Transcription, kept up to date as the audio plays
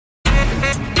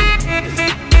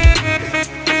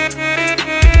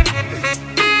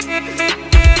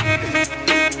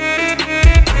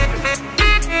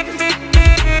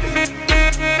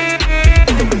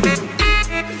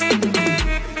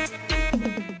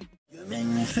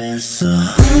feel so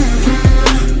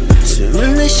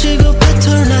숨을 내쉬고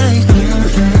battle like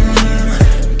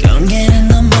경계는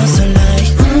넘어서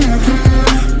like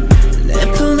내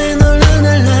품에 널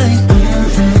안아 like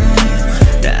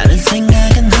다른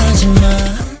생각은 하지마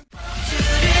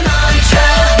줄을 멈춰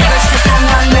내가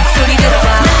세상만 목소리 들어봐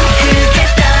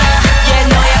그겠다 yeah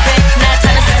너의 앞에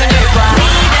나타난 세상을 봐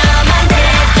믿어만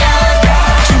대던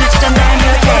춤을 추자 날며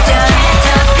대전 더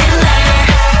pillar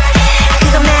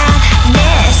그건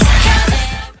madness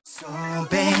So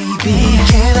baby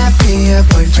can I be your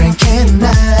boyfriend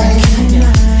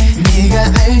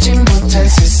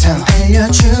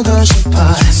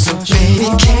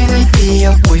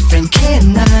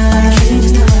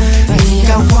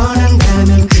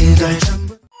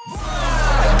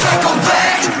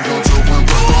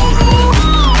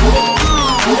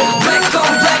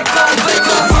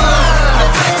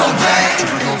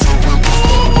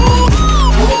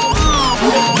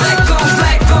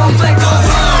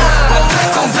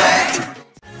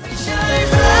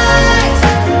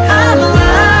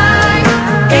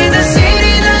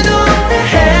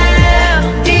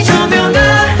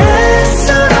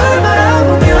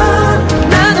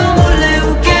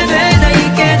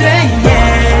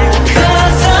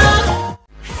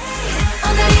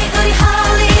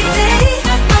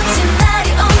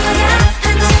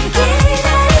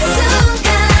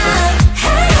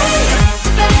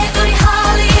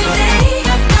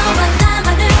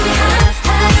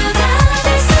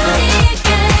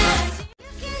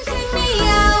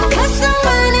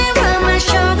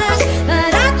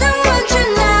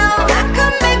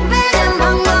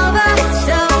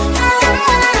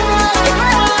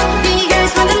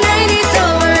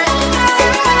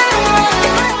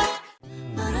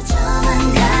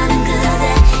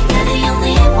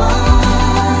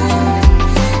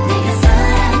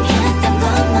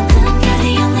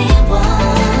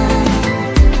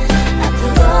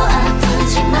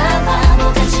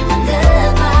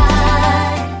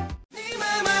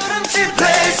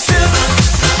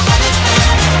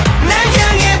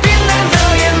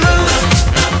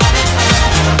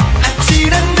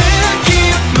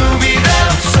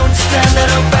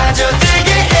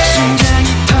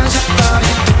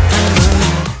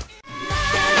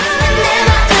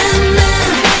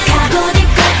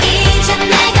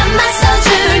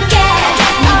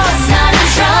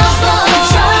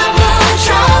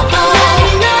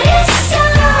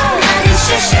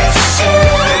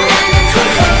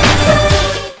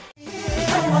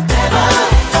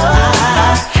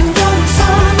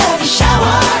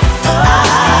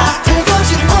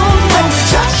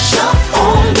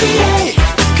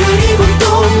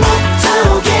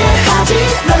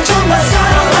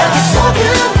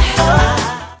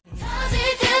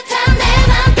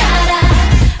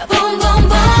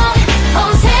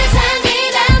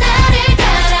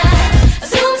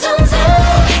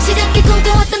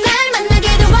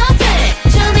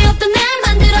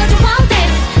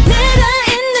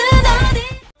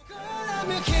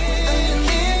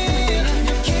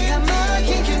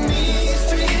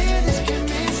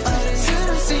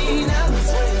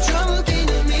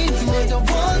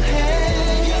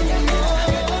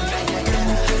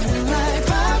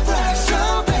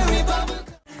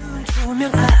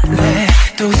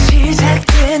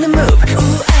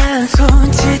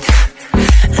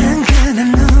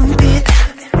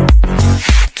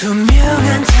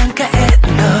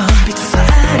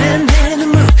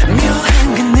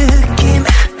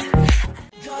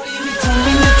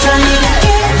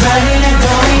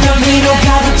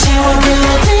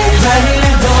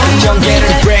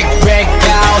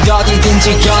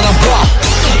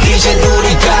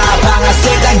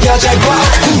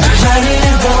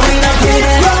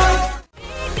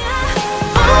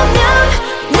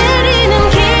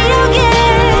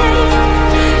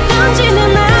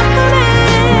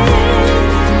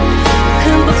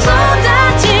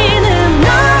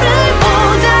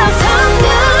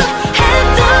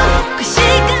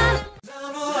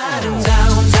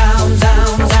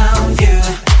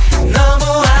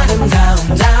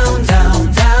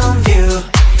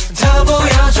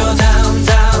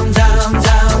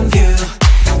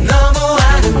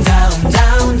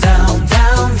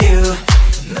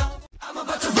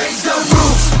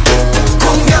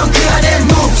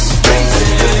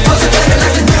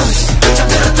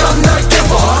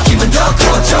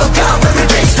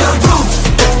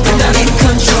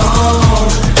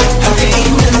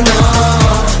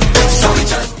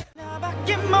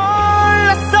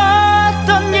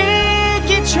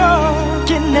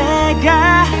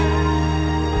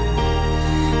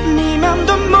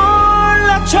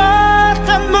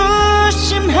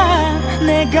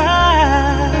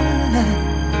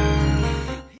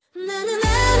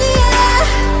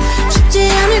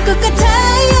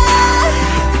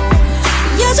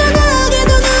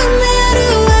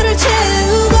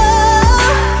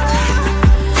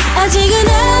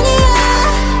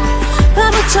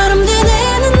바람처럼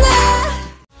되뇌는 나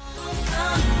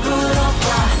물어봐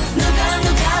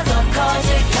누가 더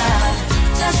커질까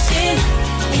자신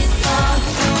있어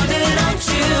부드러운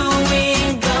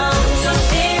주인공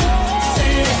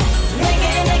조심스레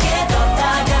내게 더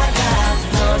다가가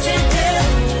터질 듯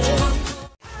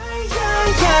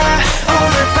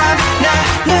오늘 밤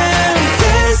나는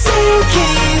dancing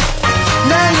king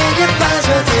나에게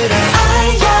빠져들어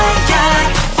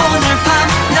오늘 밤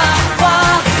나와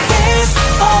dance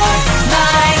all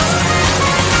night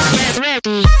Get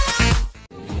ready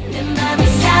내 맘이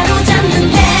사로잡는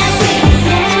dancing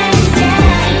그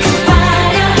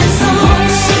화려한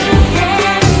솜씨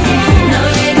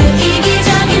너의 그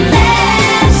이기적인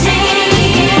dancing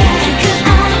그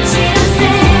아찔한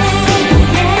sexy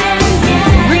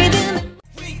rhythm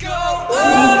We go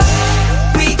up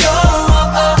We go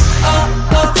up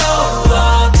go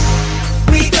up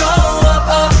We go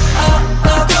up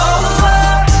go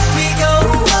up We go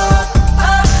up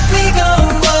we go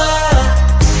up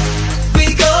We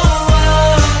go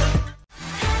up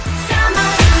Summer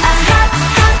a hot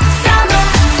summer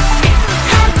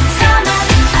Hot summer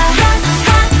a hot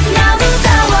너무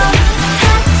더워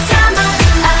Hot summer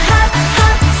a hot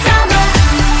summer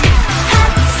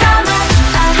Hot summer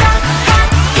a hot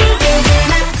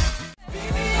이기지마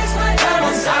Baby it's my time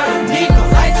on silent need no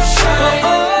light to shine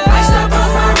I stop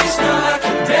off my wrist now I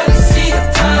can barely see the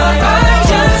time I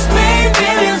just made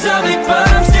billions of it but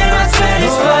I'm still not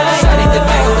satisfied I need the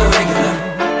bag of the regular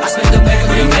I spend the bag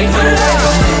of you make for the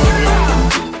regular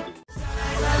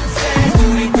Silence says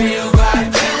we real vibe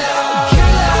killer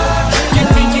You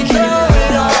think you know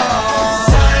it all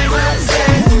Silence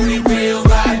says we real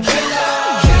vibe killer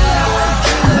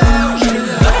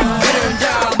Turn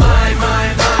down my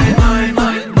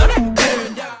turn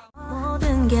down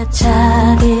모든 게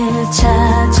자리를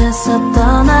찾아서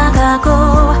떠나가고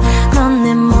넌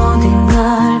내 모든 걸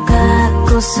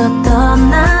갖고서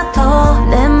떠나도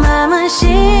내 맘은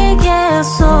시계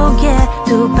속에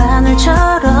두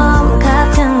바늘처럼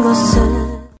같은 곳을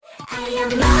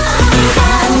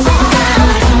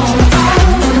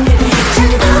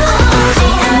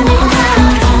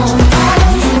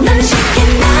넌 쉽게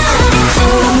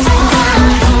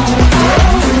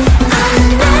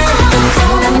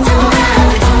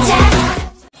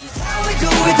How we do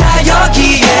it 다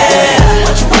여기에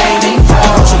What you waiting for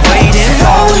What you waiting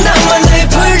for 나만 내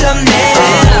불렀네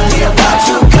We about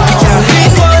to go 우린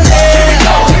원해 Here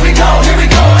we go Here we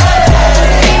go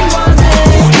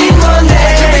우린 원해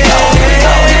Here we go Here we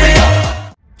go Here we go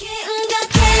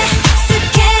기운각해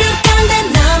스케일이 간대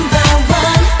number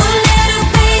one 울레루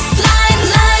baseline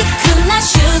like 그나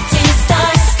shooting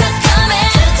stars Stop coming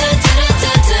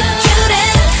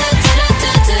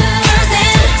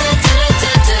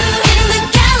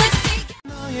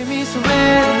너의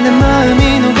미소에 내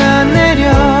마음이 녹아내려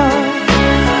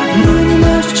눈이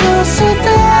마주쳤을 때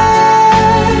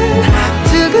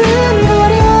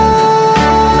두근거려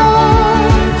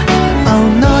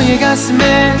너의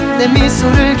가슴에 내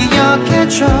미소를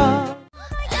기억해줘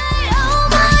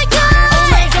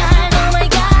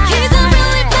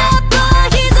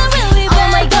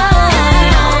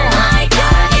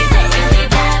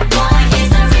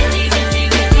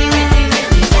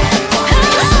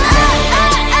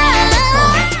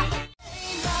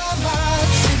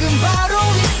지금 바로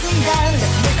이 순간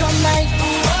Let's make a night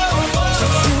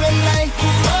Just you and I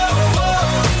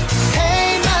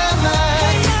Hey mama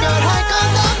특별할 건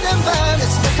없는 밤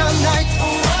Let's make a night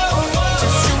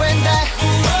Just you and I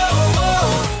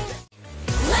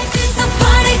Life is a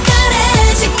party got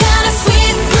it You got a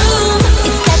sweet room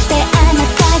It's that 때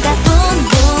안았다가 boom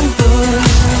boom boom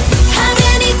How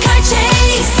many car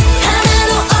chase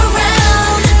하나로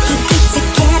around 이 빛에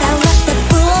get out let the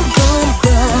boom boom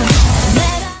boom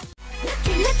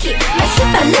Lucky, my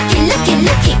super lucky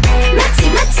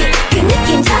마치 그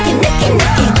느낌적인 느낌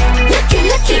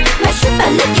Lucky, my super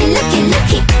lucky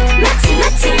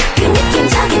마치 그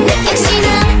느낌적인 느낌 역시 넌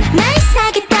날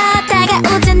사겠다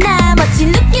다가오잖아 멋진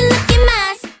lucky 맛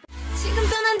지금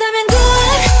떠난다면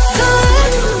good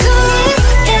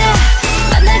yeah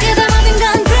만나게 될 모든 건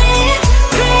breathe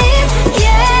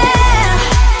yeah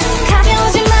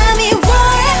가벼워진 맘이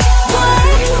work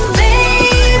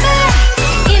baby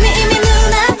이미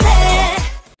눈앞에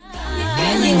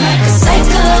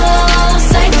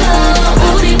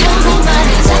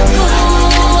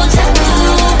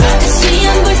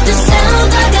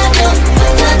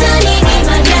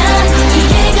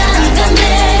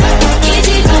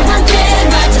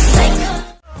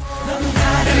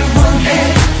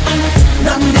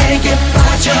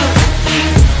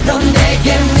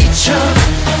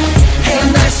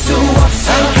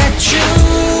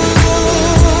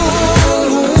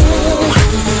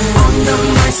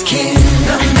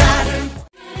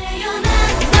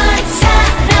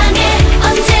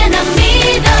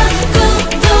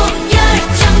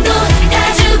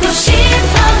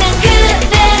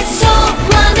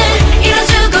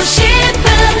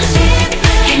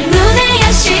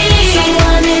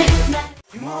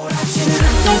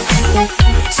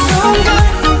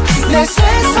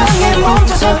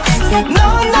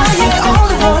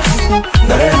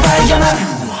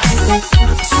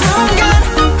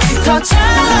순간 더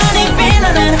찬란히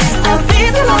빛나는 I'll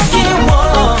be the lucky one.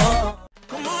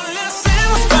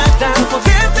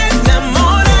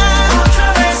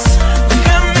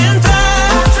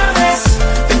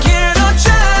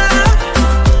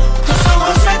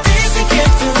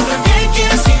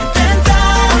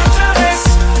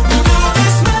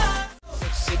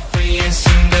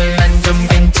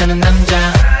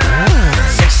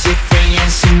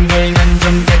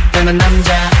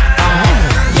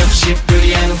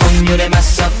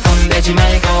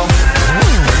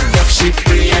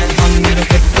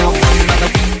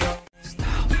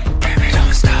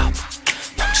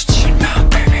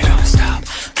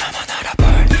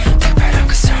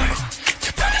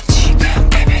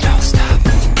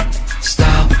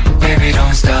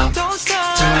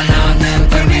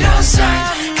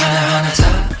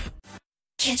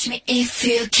 Catch me if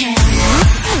you can.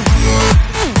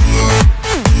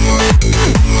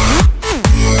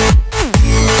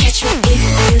 Catch me if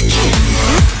you can.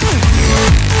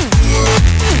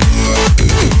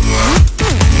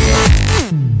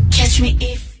 Catch me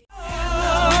if.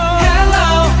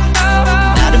 Hello,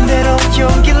 나름대로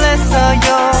용기를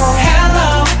냈어요.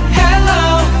 Hello,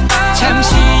 hello,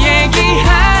 잠시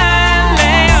얘기할래요.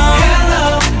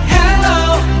 Hello,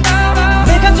 hello,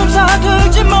 내가 좀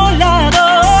서툴지 몰라도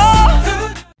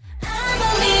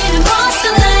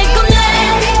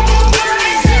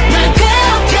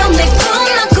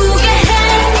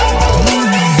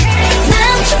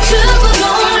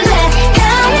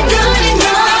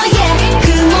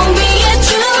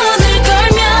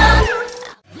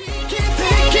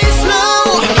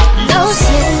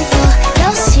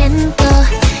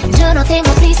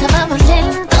tengo prisa, vamos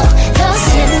lento. Lo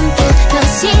siento, lo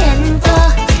siento.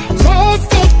 Let's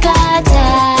take our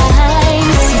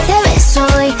time. Si te beso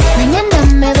hoy, mañana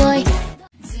me voy.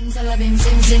 Zimzalabim,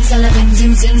 zim, zimzalabim,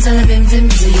 zim, zimzalabim, zim,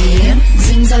 zim.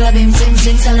 Zimzalabim, zim,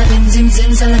 zimzalabim, zim,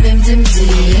 zimzalabim, zim,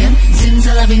 zim.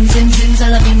 Zimzalabim, zim,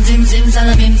 zimzalabim, zim,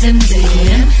 zimzalabim, zim,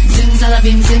 zim.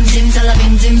 Zimzalabim, zim,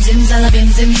 zimzalabim, zim, zimzalabim,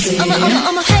 zim, zim.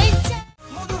 어머, hey.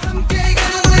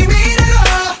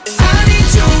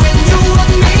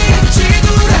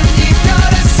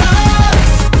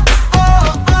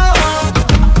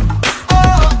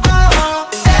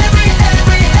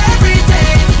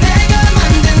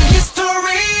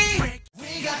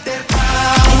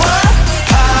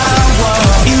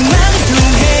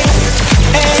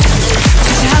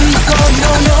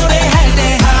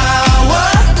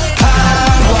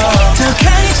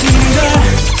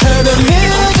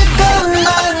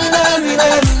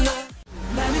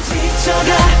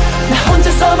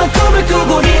 꿈을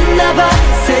꾸고 있나봐.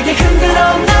 세게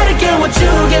흔들어 나를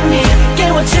깨워주겠니,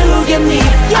 깨워주겠니.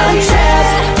 I'm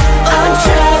trapped, I'm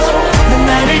trapped. 난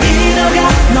나를 잃어가.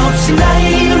 너 없이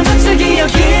나의 이름조차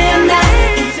기억이 안 나.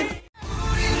 이제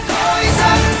우린 더 이상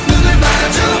눈을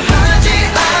마주하지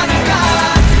않을까.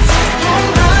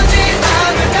 사랑하지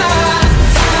않을까.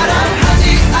 사랑하지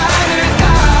않을까.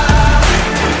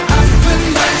 아픈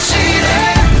현실에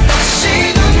다시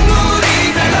눈물이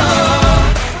흘러.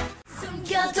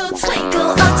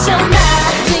 Twinkle 어쩌나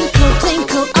Twinkle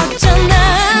twinkle 어쩌나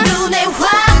눈에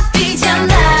확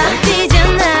띄잖아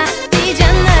띄잖아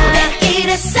띄잖아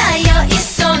매일에 쌓여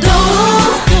있어도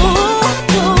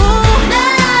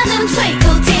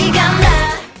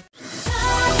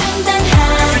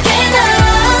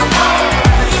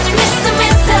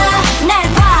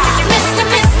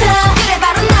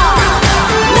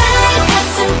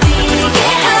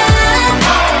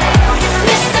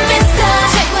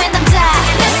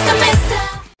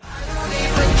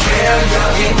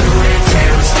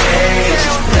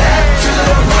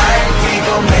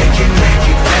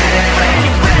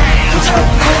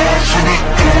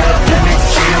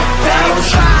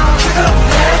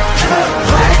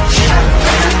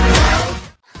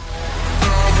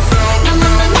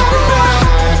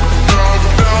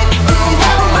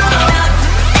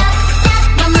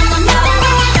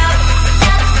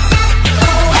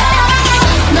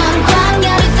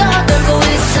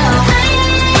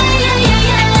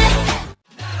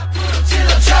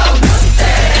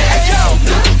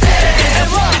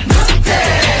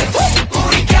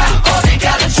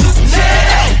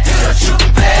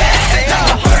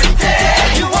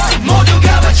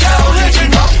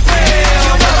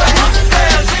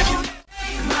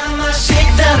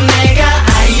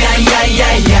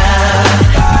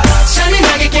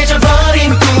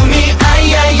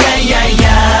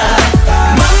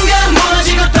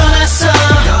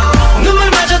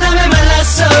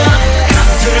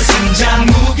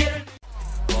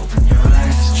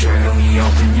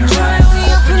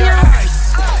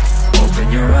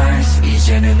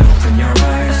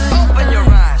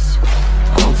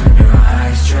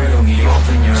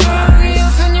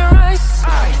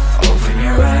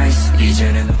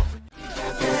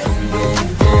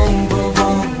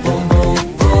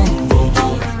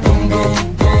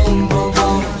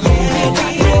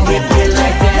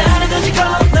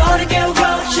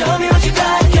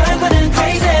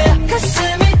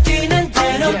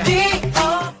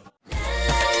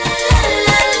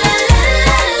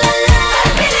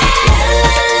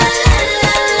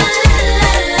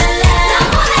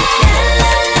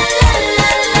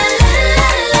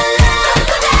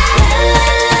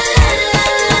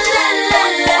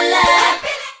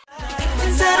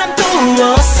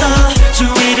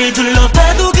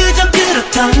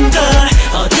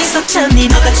더 찾니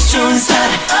너같이 좋은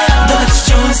사람 너같이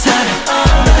좋은 사람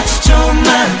너같이 좋은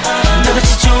마음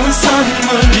너같이 좋은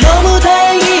선물 너무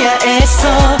다행이야 애써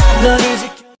너를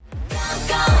지켜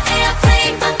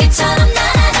에어플레인 번개처럼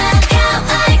날아가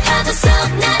가와이 파도 속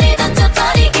나를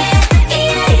던져버리게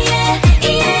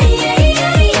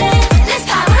Let's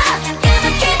power up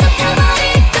까맣게 덮어버릴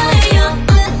거예요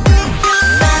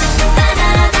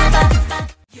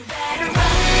You better run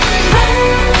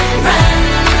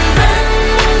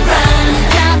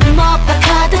다 못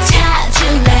박아도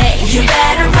찾을래 You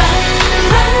better run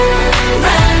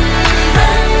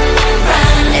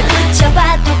내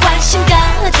붙여봐도 관심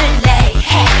가질래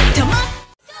Hey don't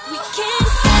We can't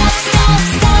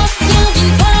stop 여긴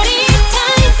party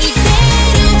time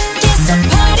이대로 계속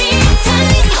party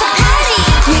time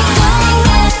We go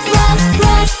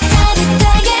rock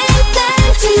따뜻하게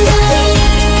tonight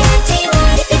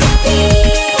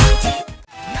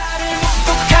나를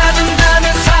묵묵하든다면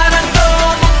사랑도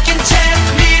묶인 채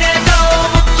미래도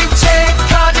묶인 채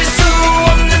가질 수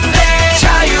없는데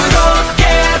자유롭게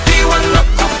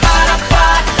비워놓고 바라봐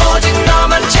오직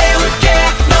너만 채울게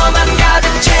너만 가득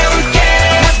채울게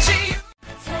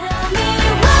Tell me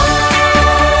why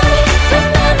왜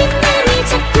맘이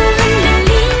자꾸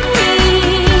흔들리니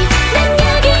난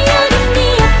여기 네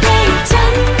앞에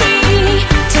있잖니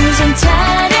정신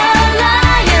차려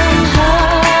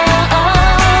Lionheart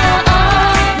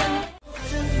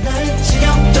나를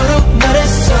지겹도록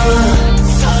말했어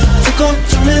듣고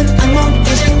죽는 악몽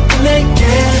이젠 끝낼게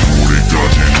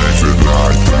우리까진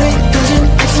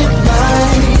exit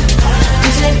line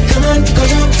이제 그만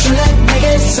꺼져줄래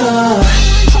내게서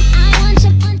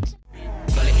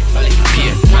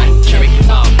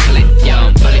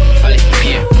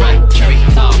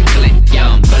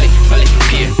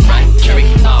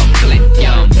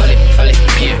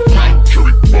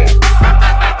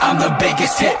I'm the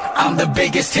biggest hit, I'm the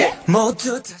biggest hit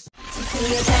모두 다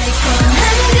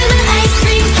한그만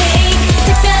아이스크림 케이크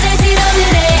특별해진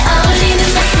오늘에 어울리는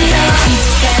맛으로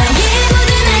시간의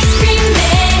모든 아이스크림에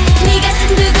네 가슴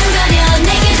두근거려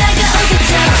내게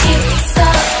다가오겠죠 It's so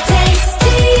tasty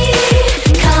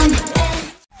Come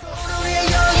서로의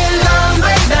여긴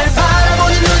runway 날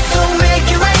바라보는 눈속 make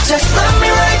it right Just love me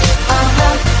right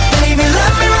Baby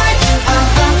love me right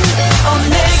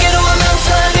내게로 오면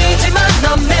선이지만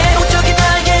넌 매혹적인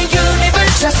나의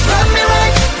universe Just love me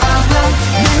right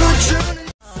내 우주는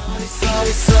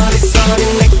sorry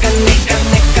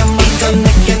내가 먼저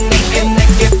내게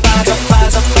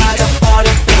빠져버려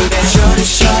baby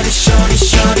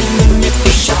Shorty 눈이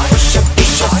부셔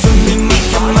숨이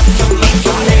막혀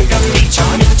내가 미쳐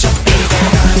baby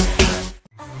나를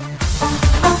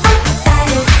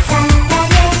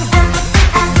사랑해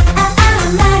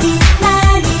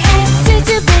말이 해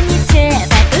수줍으니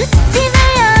제발 웃지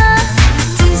마요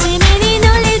진심이니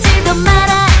놀리지도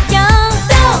말아요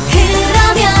또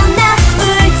그러면 나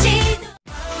울지도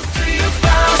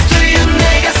Bounce to you 내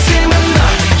가슴은 널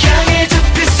향해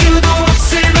좁힐 수도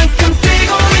없을 만큼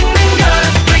뛰고 있는 걸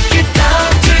Break it down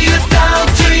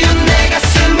to you 내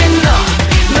가슴이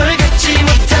널 갖지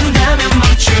못한다면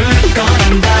멈출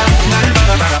거란다 날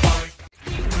바라봐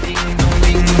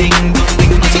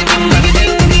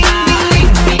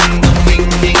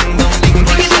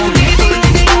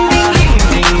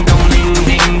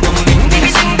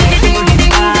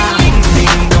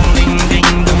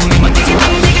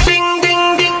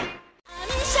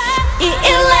이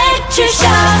electric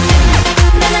shock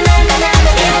나나나나나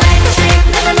electric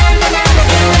나나나나나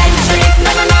electric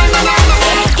나나나나나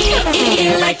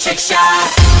electric shock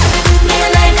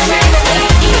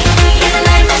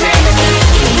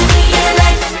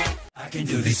I can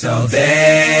do this all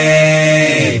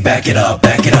day Back it up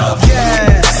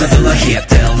서둘러 hit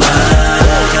the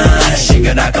line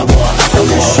시간 아까워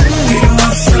필요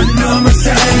없어 눈물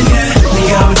사랑해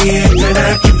네가 어디에 있든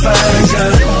I can find you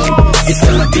It's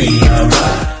gonna be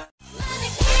alright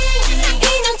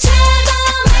인형처럼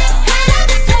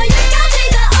하나부터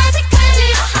열까지가 어색하지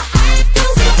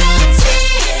평소같이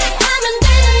하면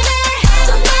되는데 또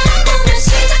나를 보면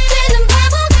시작되는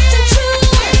바보 같은 춤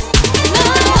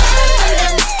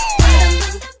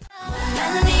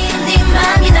나는 네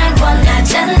맘이 날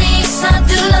원하잖니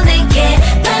서둘러 내게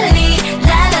빨리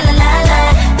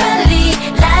라라라라라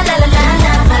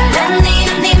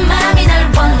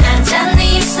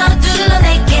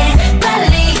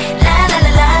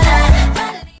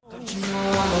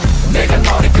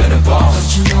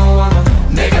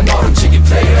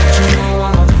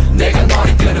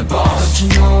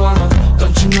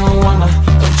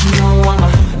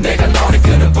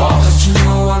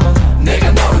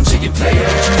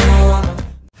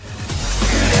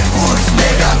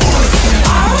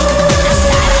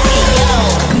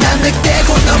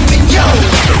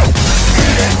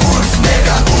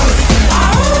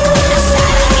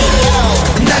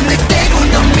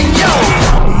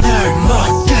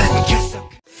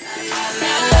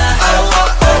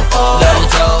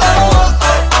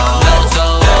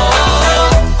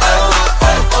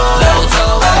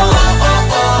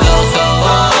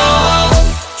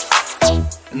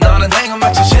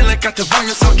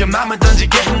맘을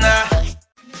던지겠나.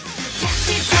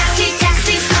 taxi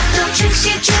taxi 속도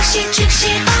즉시 즉시 즉시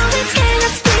always get a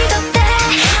speed up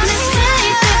there 내 스타일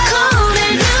달콤한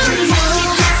눈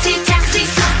taxi taxi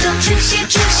속도 즉시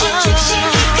즉시 즉시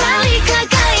헷갈리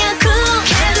가가야고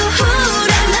해도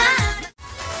후련한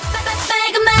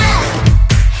빨간 맛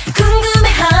궁금해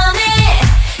honey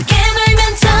깨물면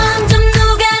점점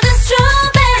녹아든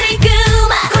스트로베리 그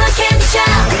맛 콜라 캔디 샵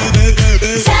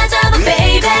찾아봐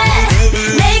baby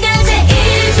내가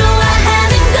제일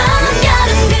좋아하는 건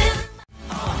여름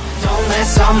Don't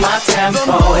mess up my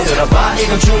tempo 들어봐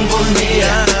이건 충분히야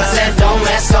I said don't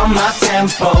mess up my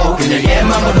tempo 그녀의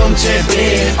맘을 훔칠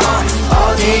beat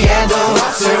어디에도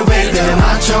없을 rhythm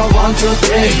맞춰 1, 2,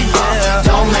 3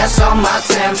 Don't mess up my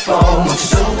tempo 멈출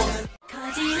수 없는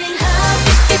거지는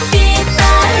헛삐삐삐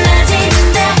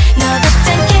빨라지는데 너답지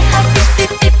않게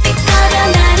헛삐삐삐삐 거려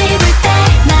나를 볼 때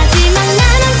마지막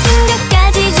나는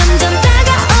순간까지 점점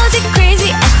다가오지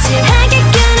crazy 아찔하게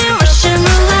끄는 Russian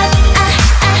roulette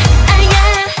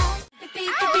yeah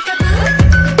삐삐삐삐까부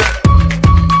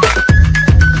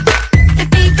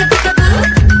삐삐삐삐까부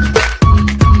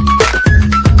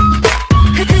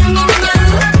흐느끼는 여우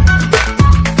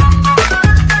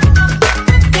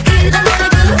그 그런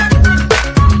노래구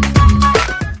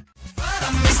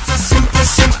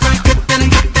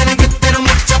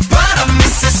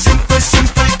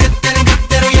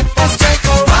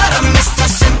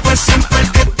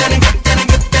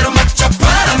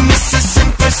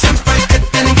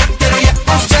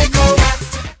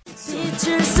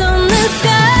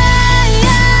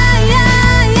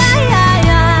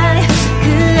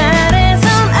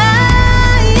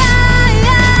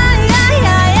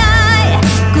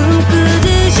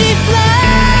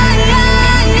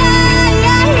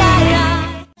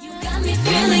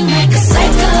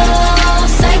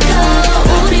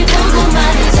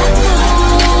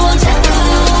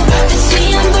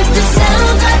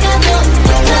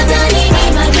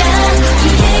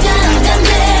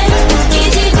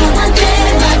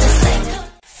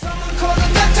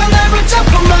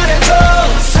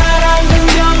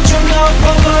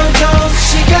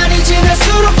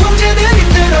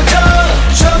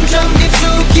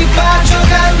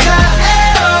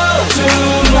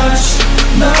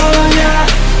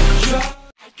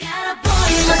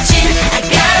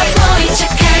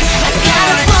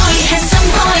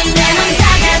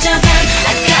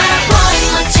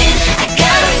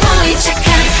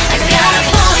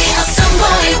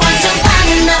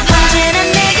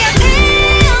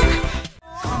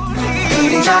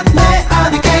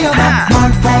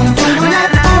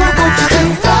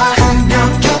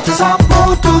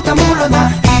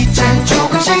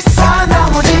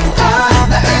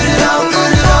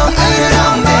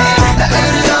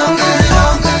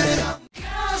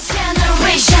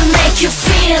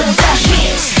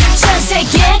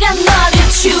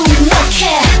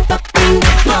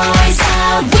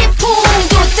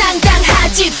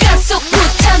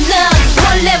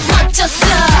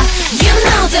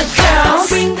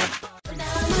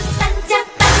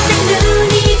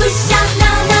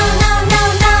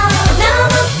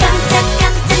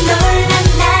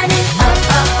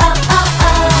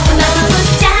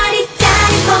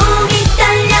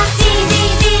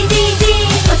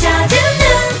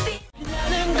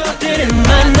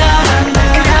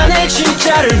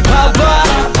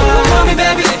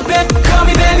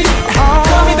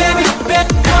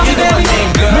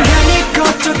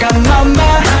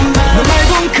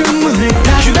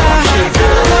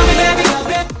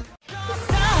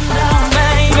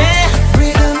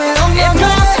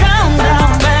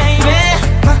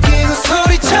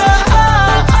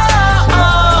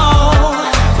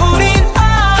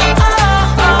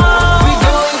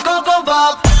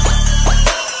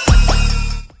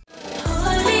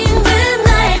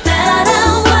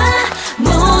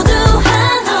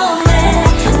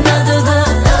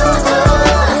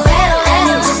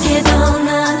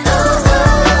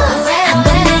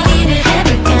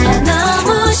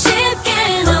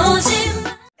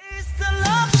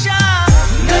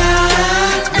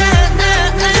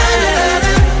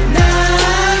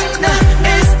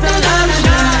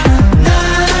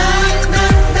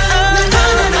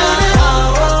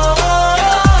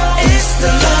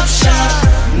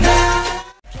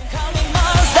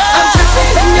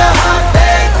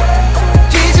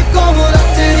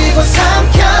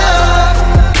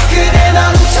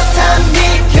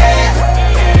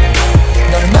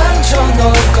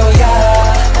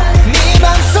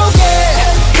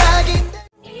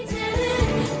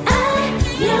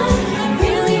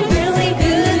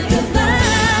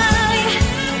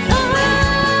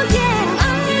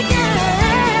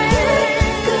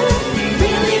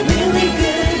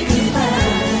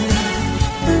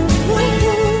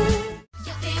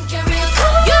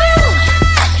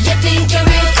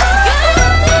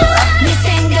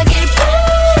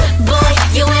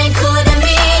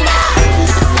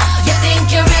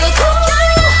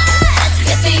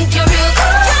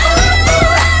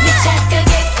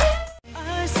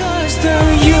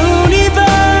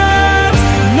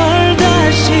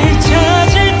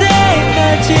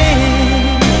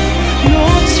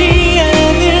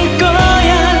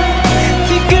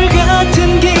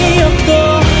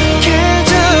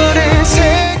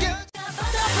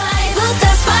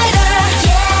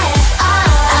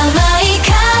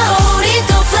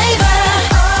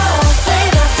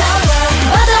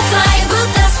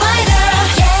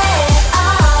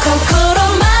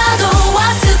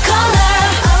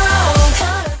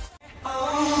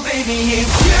me here